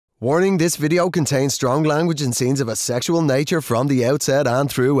Warning, this video contains strong language and scenes of a sexual nature from the outset and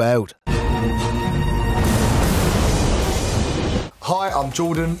throughout. Hi, I'm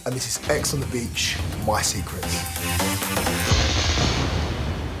Jordan, and this is X on the Beach, My Secrets.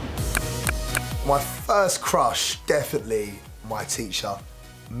 My first crush, definitely my teacher,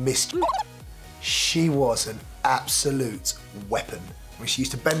 Miss. She was an absolute weapon. She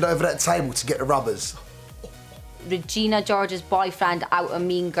used to bend over that table to get the rubbers. Regina George's boyfriend out of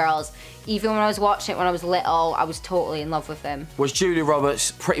Mean Girls. Even when I was watching it when I was little, I was totally in love with him. Was Julia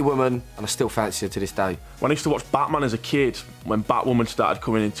Roberts, Pretty Woman, and I still fancy her to this day. When I used to watch Batman as a kid, when Batwoman started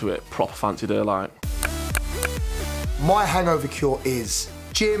coming into it, proper fancied her, like. My hangover cure is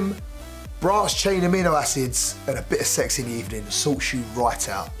gym, branched chain amino acids, and a bit of sex in the evening sorts you right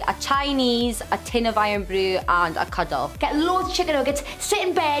out. A Chinese, a tin of Iron Brew, and a cuddle. Get loads of chicken nuggets, sit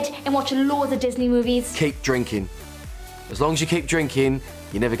in bed and watch loads of Disney movies. Keep drinking. As long as you keep drinking,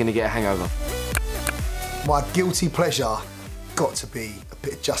 you're never going to get a hangover. My guilty pleasure got to be a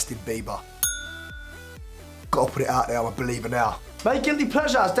bit of Justin Bieber. Got to put it out there, I'm a believer now. My guilty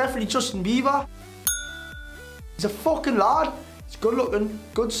pleasure is definitely Justin Bieber. He's a fucking lad. He's good looking,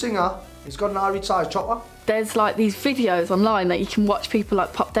 good singer. He's got an average size chopper. There's like these videos online that you can watch people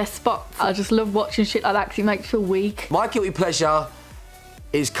like pop their spots. I just love watching shit like that because it makes you feel weak. My guilty pleasure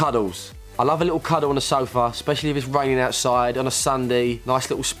is cuddles. I love a little cuddle on the sofa, especially if it's raining outside on a Sunday. Nice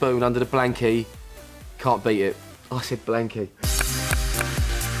little spoon under the blankie. Can't beat it. I said blankie.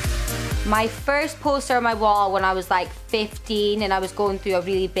 My first poster on my wall when I was like 15 and I was going through a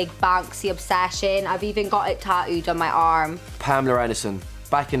really big Banksy obsession. I've even got it tattooed on my arm. Pamela Anderson.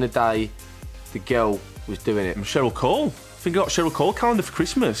 Back in the day, the girl was doing it. Cheryl Cole. I think I got Cheryl Cole calendar for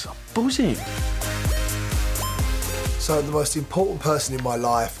Christmas. Buzzing. So the most important person in my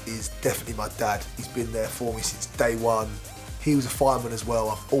life is definitely my dad. He's been there for me since day one. He was a fireman as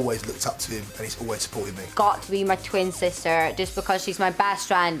well. I've always looked up to him and he's always supported me. Got to be my twin sister just because she's my best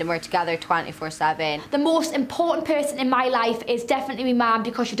friend and we're together 24/7. The most important person in my life is definitely my mum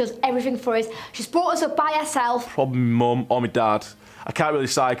because she does everything for us. She's brought us up by herself. Probably my mum or my dad. I can't really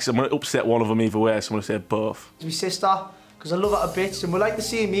decide because I'm going to upset one of them either way, so I'm going to say both. My sister, because I love her a bit, and we're like the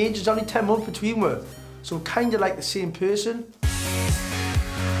same age. There's only 10 months between us, so we're kind of like the same person.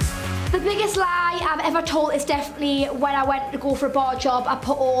 The biggest lie I've ever told is definitely when I went to go for a bar job, I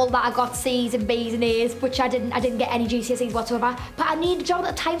put all that I got C's and B's and A's, which I didn't get any GCSEs whatsoever. But I need a job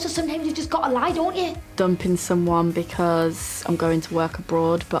at the time, so sometimes you just gotta lie, don't you? Dumping someone because I'm going to work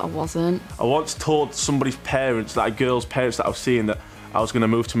abroad, but I wasn't. I once told somebody's parents, that a girl's parents that I was seeing, that I was going to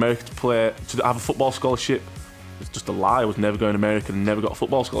move to America to have a football scholarship. It's just a lie. I was never going to America and never got a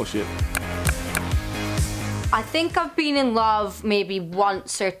football scholarship. I think I've been in love maybe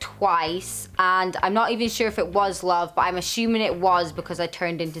once or twice and I'm not even sure if it was love, but I'm assuming it was because I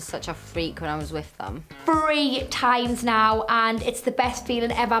turned into such a freak when I was with them. 3 times now, and it's the best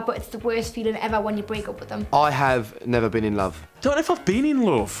feeling ever, but it's the worst feeling ever when you break up with them. I have never been in love. I don't know if I've been in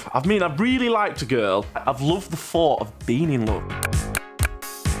love. I mean, I've really liked a girl. I've loved the thought of being in love.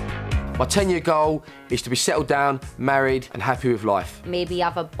 My 10-year goal is to be settled down, married, and happy with life. Maybe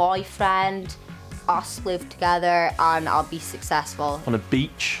have a boyfriend, us live together, and I'll be successful. On a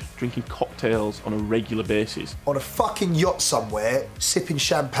beach, drinking cocktails on a regular basis. On a fucking yacht somewhere, sipping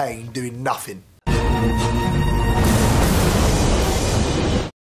champagne, doing nothing.